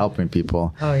like helping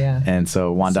people. Oh yeah. And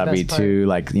so Juan David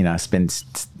too,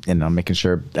 spent making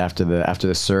sure after the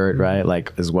cert, right?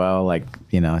 Like as well,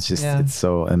 it's just it's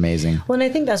so amazing. Well, and I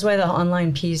think that's why the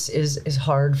online piece is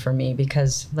hard for me,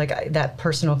 because that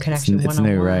personal connection it's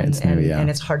new, right? It's new, and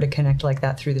it's hard to connect like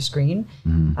that through the screen.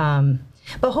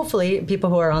 But hopefully people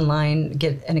who are online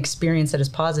get an experience that is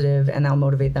positive, and that'll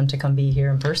motivate them to come be here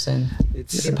in person.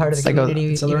 It's be part of the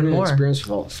community. It's a learning experience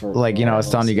for I was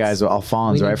telling you guys,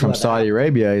 Alphonse, right, from Saudi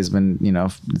Arabia, he's been,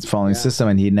 following the system,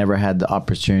 and he never had the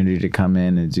opportunity to come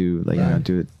in and do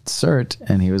do a cert,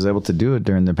 and he was able to do it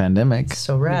during the pandemic.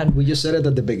 So rad. We just said it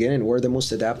at the beginning, we're the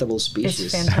most adaptable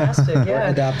species. It's fantastic, We're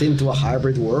adapting to a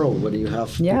hybrid world when you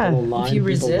have people online, if you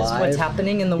resist what's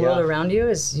happening in the world around you,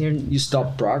 you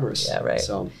stop progress. Yeah, right.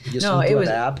 So you just need to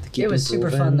adapt, keep it was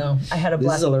improving. super fun though. I had a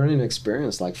blast. This is a learning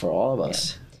experience, for all of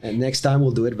us. And next time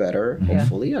we'll do it better,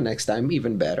 hopefully, and next time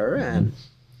even better, and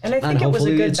I think it was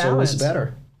a good balance. Always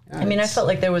better. I mean, I felt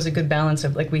like there was a good balance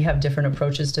of we have different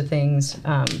approaches to things,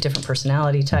 different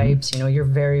personality types. You're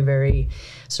very, very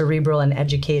cerebral and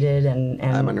educated, and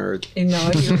I'm a nerd.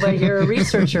 But you're a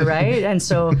researcher, right? And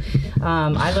so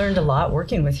I learned a lot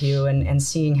working with you and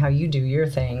seeing how you do your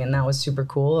thing, and that was super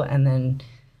cool. And then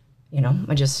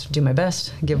I just do my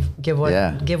best, give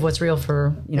what's real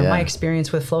for my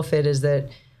experience with FlowFit is that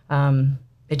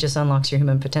it just unlocks your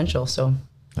human potential. So.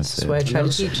 That's what I try to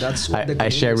teach. That's what I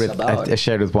shared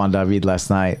with Juan David last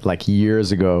night,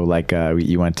 years ago,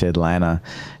 you went to Atlanta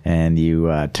and you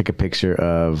took a picture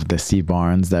of the Steve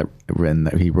Barnes that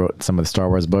he wrote some of the Star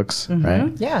Wars books,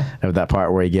 right? Yeah. Of that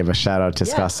part where he gave a shout out to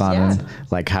Scott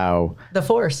Sonnen, how the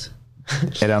Force.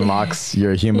 It unlocks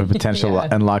your human potential,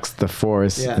 unlocks the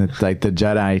Force. It's like the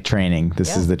Jedi training.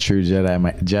 This is the true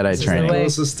Jedi training.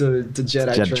 Closest to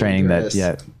Jedi training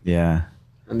that,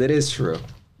 and it is true.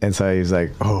 And so he's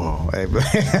like, oh, and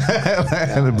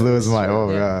the blue is like,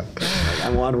 oh God.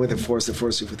 I'm one with the Force with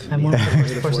me. I'm one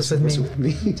with the Force with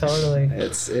me. Totally.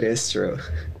 It is true.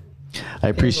 I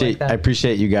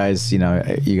appreciate you guys. You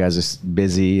guys are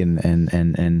busy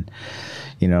and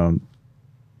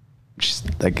just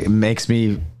it makes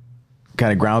me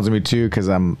kind of grounds me too, because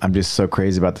I'm just so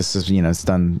crazy about this.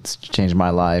 It's changed my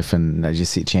life, and I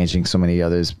just see it changing so many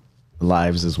others'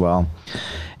 lives as well.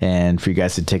 And for you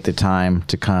guys to take the time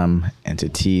to come and to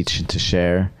teach and to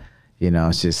share,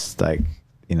 it's just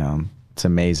it's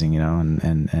amazing,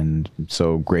 and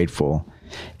so grateful.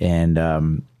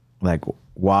 And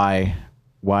why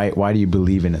do you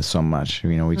believe in it so much?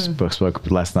 We spoke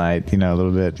last night, a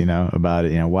little bit, about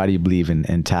it. Why do you believe in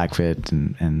TACFIT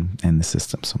and the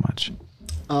system so much?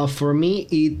 For me,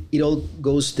 it all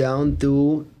goes down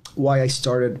to why I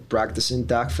started practicing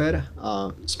TACFIT.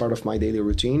 It's part of my daily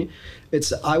routine.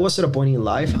 I was at a point in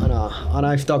life, and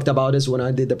I've talked about this when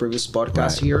I did the previous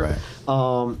podcast here. Right.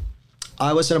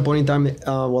 I was at a point in time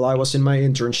while I was in my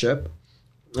internship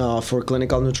for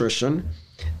clinical nutrition,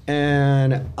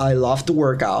 and I loved to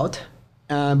work out,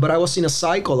 but I was in a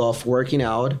cycle of working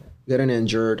out, getting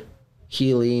injured,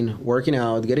 healing, working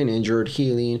out, getting injured,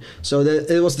 healing. So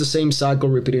it was the same cycle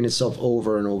repeating itself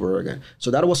over and over again. So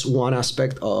that was one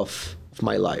aspect of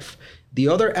my life. The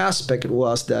other aspect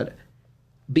was that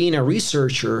being a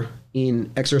researcher in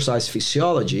exercise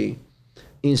physiology,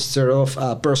 instead of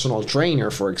a personal trainer,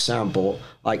 for example,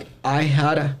 I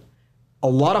had a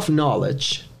lot of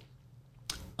knowledge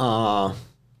and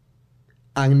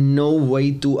no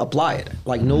way to apply it,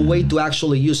 like no way to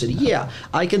actually use it. Yeah,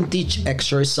 I can teach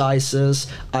exercises,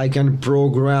 I can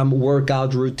program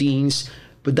workout routines,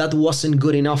 but that wasn't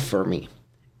good enough for me.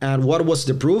 And what was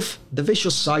the proof? The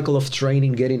vicious cycle of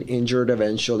training, getting injured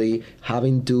eventually,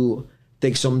 having to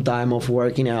take some time off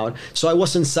working out. So I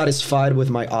wasn't satisfied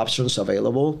with my options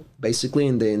available, basically,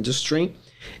 in the industry.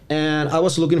 And I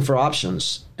was looking for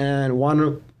options. And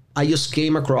one I just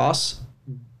came across,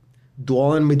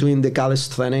 dwelling between the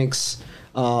calisthenics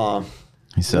world.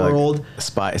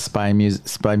 Like spy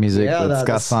music Yeah, with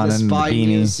Scott Sonnen, the spy the beanie.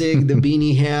 music, the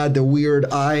beanie hat, the weird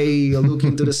eye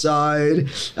looking to the side,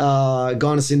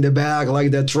 guns in the back,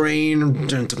 like the train,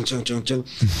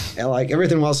 and like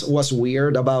everything was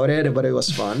weird about it, but it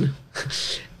was fun.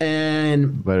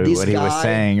 And But this what he was guy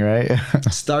saying, right?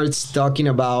 starts talking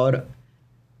about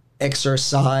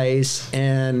exercise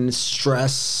and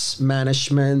stress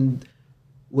management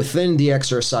within the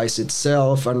exercise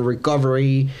itself and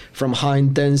recovery from high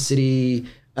intensity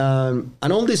and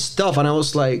all this stuff. And I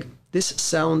was like, this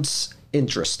sounds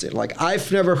interesting. Like, I've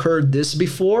never heard this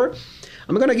before.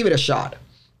 I'm going to give it a shot.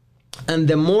 And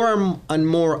the more and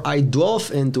more I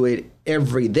delve into it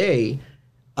every day,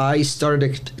 I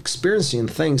started experiencing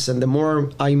things. And the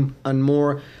more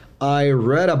I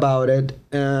read about it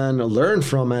and learned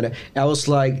from it, I was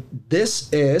like,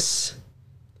 this is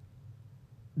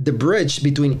the bridge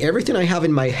between everything I have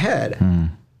in my head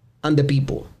and the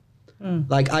people.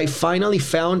 Like, I finally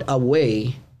found a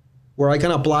way where I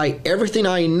can apply everything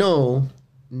I know,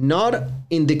 not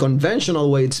in the conventional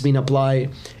way it's been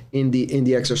applied in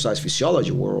the exercise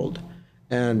physiology world.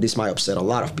 And this might upset a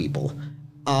lot of people.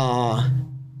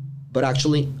 But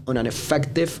actually on an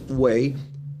effective way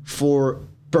for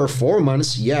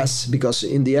performance, yes, because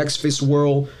in the XFIS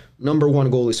world, number one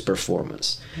goal is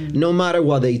performance. No matter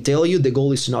what they tell you, the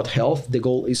goal is not health. The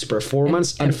goal is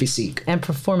performance and physique. And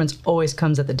performance always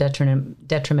comes at the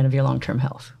detriment of your long-term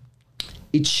health.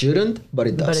 It shouldn't, but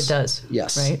it does. But it does.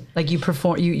 Yes. Right? Like, you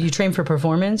train for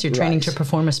performance, you're training to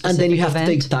perform a specific event. And then you have to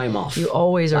take time off. You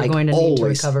always are going to need to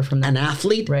recover from that. An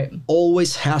athlete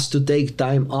always has to take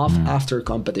time off after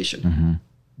competition.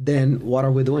 Then what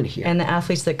are we doing here? And the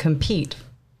athletes that compete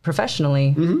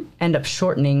professionally end up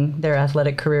shortening their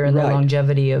athletic career and their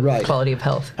longevity of quality of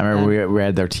health. I remember we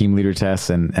had our team leader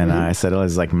test, and I said, oh,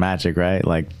 it's like magic, right?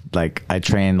 Like I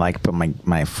trained, like put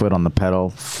my foot on the pedal,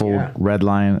 full red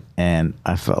line, and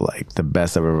I felt like the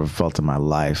best I've ever felt in my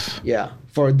life. Yeah,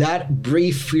 for that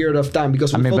brief period of time,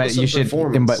 because we focus on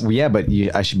performance.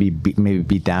 I should be maybe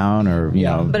beat down or you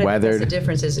know, but weathered. I think that's the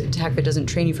difference is TACFIT doesn't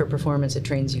train you for performance; it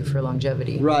trains you for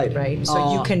longevity. Right.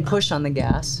 So you can push on the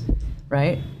gas,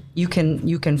 right? You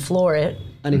can floor it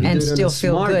and still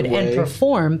feel good and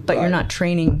perform, but you're not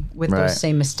training with those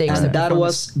same mistakes. And that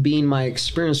was being my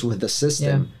experience with the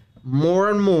system. Yeah. More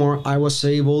and more, I was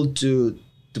able to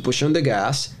push on the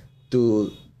gas,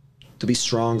 to be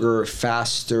stronger,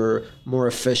 faster, more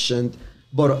efficient.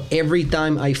 But every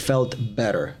time I felt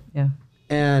better. Yeah.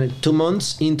 And 2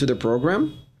 months into the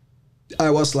program, I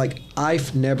was like,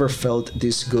 I've never felt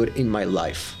this good in my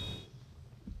life.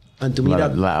 And to me,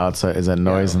 that outside is that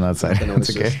noise on that side.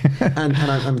 It's okay. and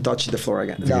I'm touching the floor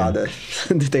again,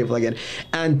 the table again.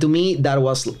 And to me, that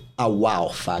was a wow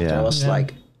factor. Yeah. I was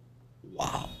like,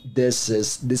 wow, this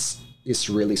is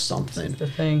really something. That's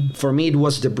the thing. For me, it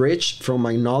was the bridge from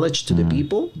my knowledge to the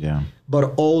people. Yeah.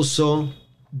 But also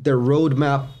the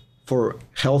roadmap for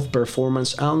health,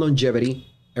 performance, and longevity,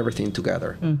 everything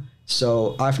together.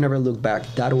 So I've never looked back.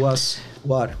 That was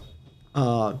what.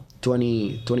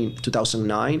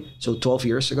 2009, so 12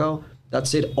 years ago.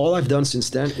 That's it. All I've done since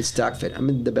then is TACFIT. I'm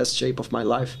in the best shape of my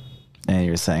life. And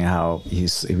you're saying how he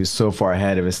was so far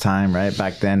ahead of his time, right?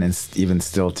 Back then and even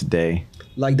still today.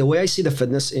 Like, the way I see the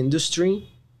fitness industry,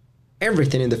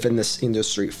 everything in the fitness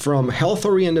industry, from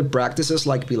health-oriented practices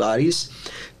like Pilates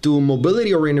to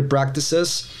mobility-oriented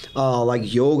practices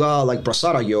like yoga, like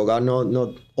Prasada yoga,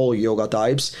 not all yoga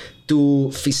types,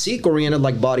 to physique-oriented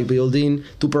like bodybuilding,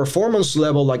 to performance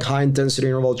level like high-intensity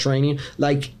interval training,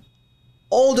 like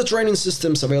all the training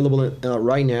systems available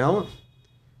right now,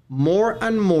 more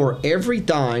and more every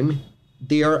time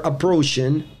they are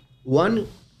approaching one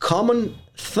common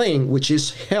thing, which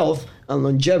is health and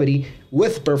longevity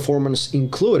with performance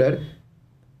included,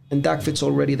 and TACFIT's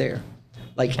already there.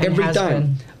 Like, and every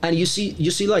time. And you see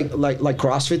like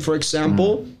CrossFit, for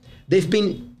example, they've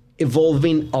been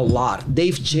evolving a lot.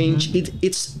 They've changed.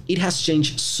 It has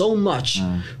changed so much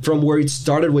from where it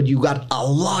started, when you got a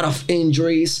lot of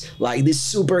injuries, like these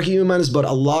superhumans, but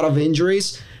a lot of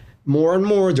injuries. more and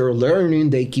more they're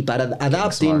learning, they keep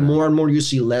adapting, more and more you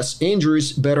see less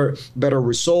injuries, better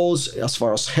results as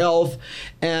far as health,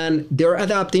 and they're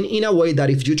adapting in a way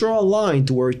that if you draw a line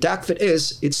to where TACFIT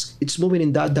is, it's moving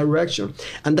in that direction,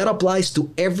 and that applies to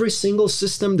every single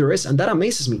system there is, and that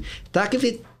amazes me.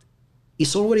 TACFIT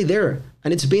is already there,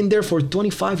 and it's been there for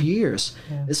 25 years.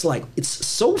 Yeah. It's like, it's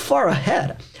so far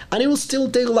ahead, and it will still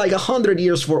take like 100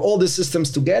 years for all the systems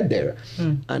to get there.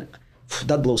 And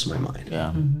that blows my mind.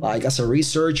 Yeah. Like as a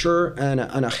researcher and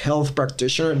a health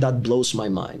practitioner, that blows my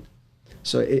mind.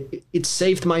 So it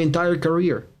saved my entire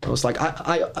career. I was like,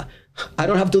 I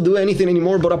don't have to do anything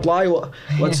anymore but apply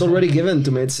what's already given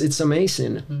to me. It's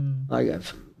amazing. Like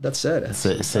that's it.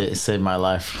 Saved my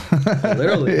life.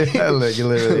 Literally.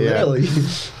 Literally. Yeah. Literally.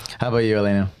 How about you,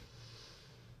 Elena?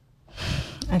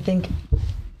 I think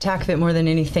TACFIT, more than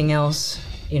anything else,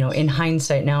 in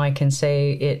hindsight now I can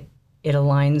say it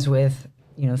aligns with,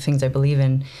 things I believe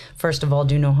in. First of all,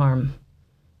 do no harm.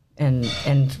 And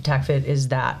TACFIT is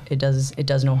that. It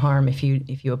does no harm if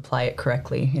you apply it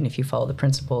correctly and if you follow the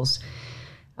principles.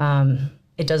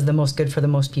 It does the most good for the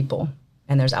most people.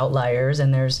 And there's outliers,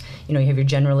 and there's, you have your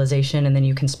generalization, and then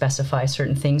you can specify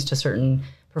certain things to certain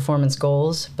performance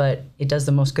goals, but it does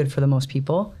the most good for the most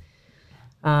people.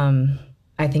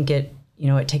 I think it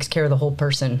takes care of the whole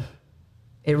person.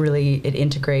 It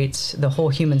integrates the whole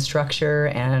human structure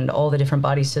and all the different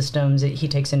body systems. He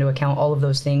takes into account all of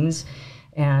those things,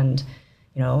 and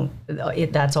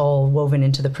that's all woven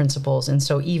into the principles. And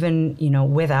so even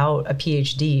without a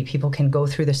PhD, people can go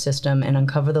through the system and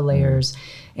uncover the layers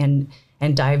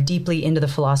and dive deeply into the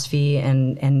philosophy,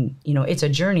 and it's a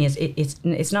journey.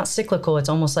 It's not cyclical. It's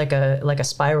almost like a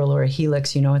spiral or a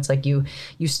helix. It's like you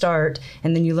start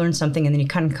and then you learn something, and then you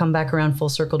kind of come back around full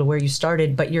circle to where you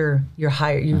started, but you're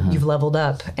higher. You've leveled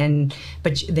up,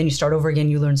 but then you start over again.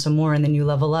 You learn some more, and then you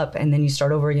level up, and then you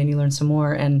start over again. You learn some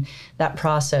more, and that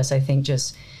process, I think,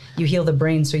 just you heal the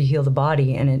brain, so you heal the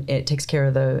body, and it takes care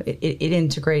of it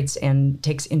integrates and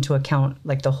takes into account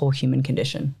like the whole human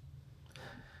condition.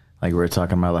 Like we were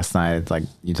talking about last night, it's like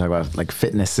you talk about like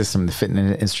fitness system, the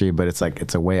fitness industry, but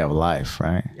it's a way of life,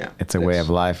 right? Yeah, it's a way of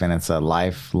life, and it's a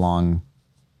lifelong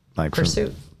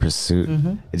pursuit.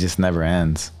 It just never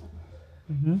ends.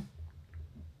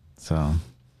 So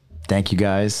thank you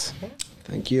guys.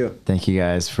 Thank you. Thank you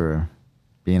guys for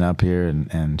being up here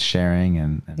and sharing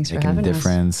and making a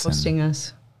difference. Hosting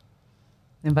us,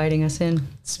 inviting us in.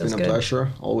 It's been a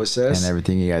pleasure. Always is. And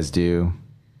everything you guys do.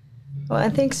 Well, I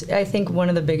think one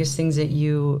of the biggest things that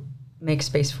you make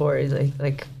space for is I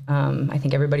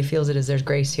think everybody feels it, is there's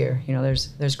grace here.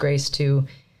 There's grace to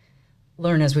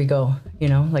learn as we go.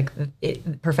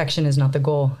 Perfection is not the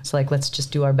goal. It's like, let's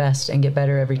just do our best and get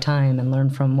better every time and learn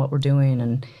from what we're doing.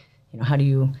 And how do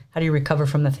you recover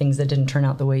from the things that didn't turn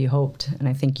out the way you hoped? And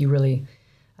I think you really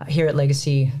here at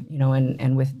Legacy,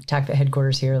 and with TACFIT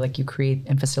headquarters here, like you create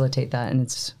and facilitate that, and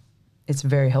it's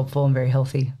very helpful and very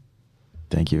healthy.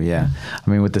 Thank you. Yeah. I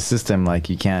mean, with the system, like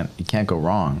you can't go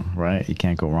wrong, right? You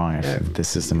can't go wrong if the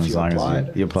system, as long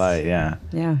as you apply it. Yeah.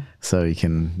 Yeah. So you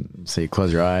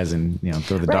close your eyes and,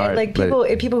 throw the dart. Like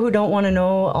people who don't want to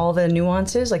know all the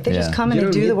nuances, like they just come in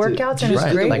and do the workouts, and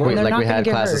it's great. Like we had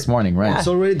class this morning, right? Yeah. It's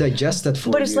already digested for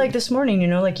you. But it's like this morning,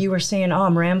 like you were saying,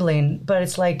 I'm rambling, but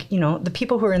it's like, the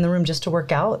people who are in the room just to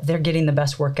work out, they're getting the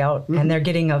best workout, and they're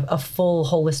getting a full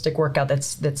holistic workout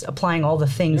that's applying all the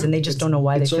things, and they just don't know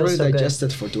why they feel so good. It's already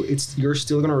digested for you. You're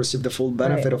still going to receive the full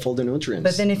benefit of all the nutrients.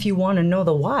 But then if you want to know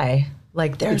the why,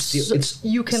 like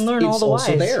you can learn all the whys. It's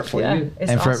also there for you.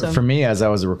 And awesome. for me, as I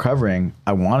was recovering,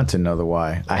 I wanted to know the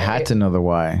why. I had to know the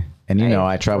why. And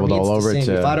I traveled all over to.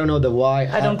 If I don't know the why,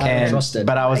 I don't trust it.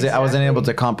 But I wasn't able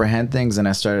to comprehend things, and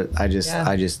I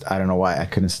don't know why I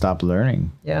couldn't stop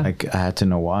learning. Yeah. Like I had to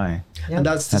know why. Yeah. And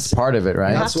that's part of it,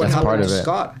 right? That's what happened to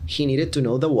Scott. He needed to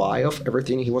know the why of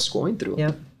everything he was going through.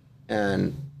 Yep.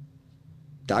 And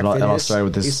it all started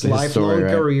with his lifelong story,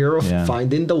 right? career of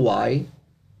finding the why.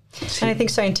 And I think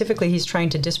scientifically he's trying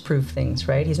to disprove things,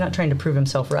 right? He's not trying to prove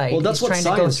himself right. Well, that's he's what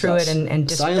trying to go through does. It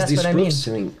and science disproves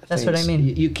things. That's what I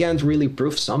mean. You can't really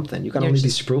prove something. You can only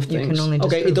disprove things. You can only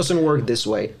disprove. Okay, it doesn't work this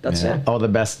way. That's it. All the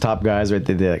best top guys, right?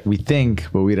 They're like, we think,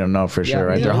 but we don't know for sure,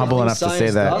 right? They're humble enough to say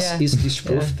that. Is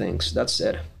disprove things. That's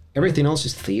it. Everything else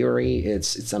is theory.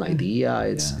 It's an idea.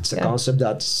 It's a concept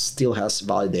that still has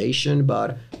validation,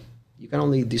 but you can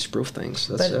only disprove things.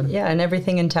 That's it. Yeah, and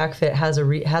everything in TACFIT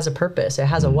has a purpose. It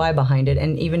has a why behind it.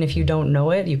 And even if you don't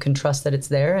know it, you can trust that it's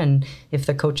there. And if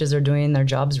the coaches are doing their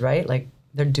jobs right, like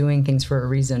they're doing things for a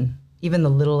reason. Even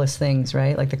the littlest things,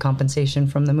 right? Like the compensation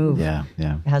from the move. Yeah.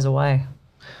 It has a why.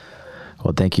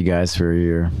 Well, thank you guys for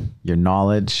your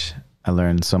knowledge. I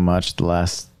learned so much the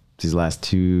last these last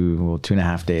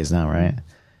 2.5 days now, right?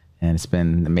 And it's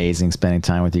been amazing spending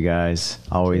time with you guys.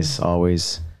 Always.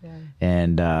 Yeah.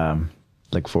 And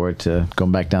look forward to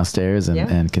going back downstairs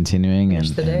and continuing. And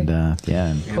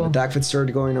yeah. Cool. The DAC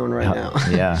Fit going on right now.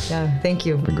 Yeah. Yeah. Thank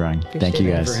you for growing. Thank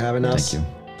you guys for having us. Thank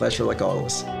you. Pleasure like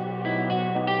always.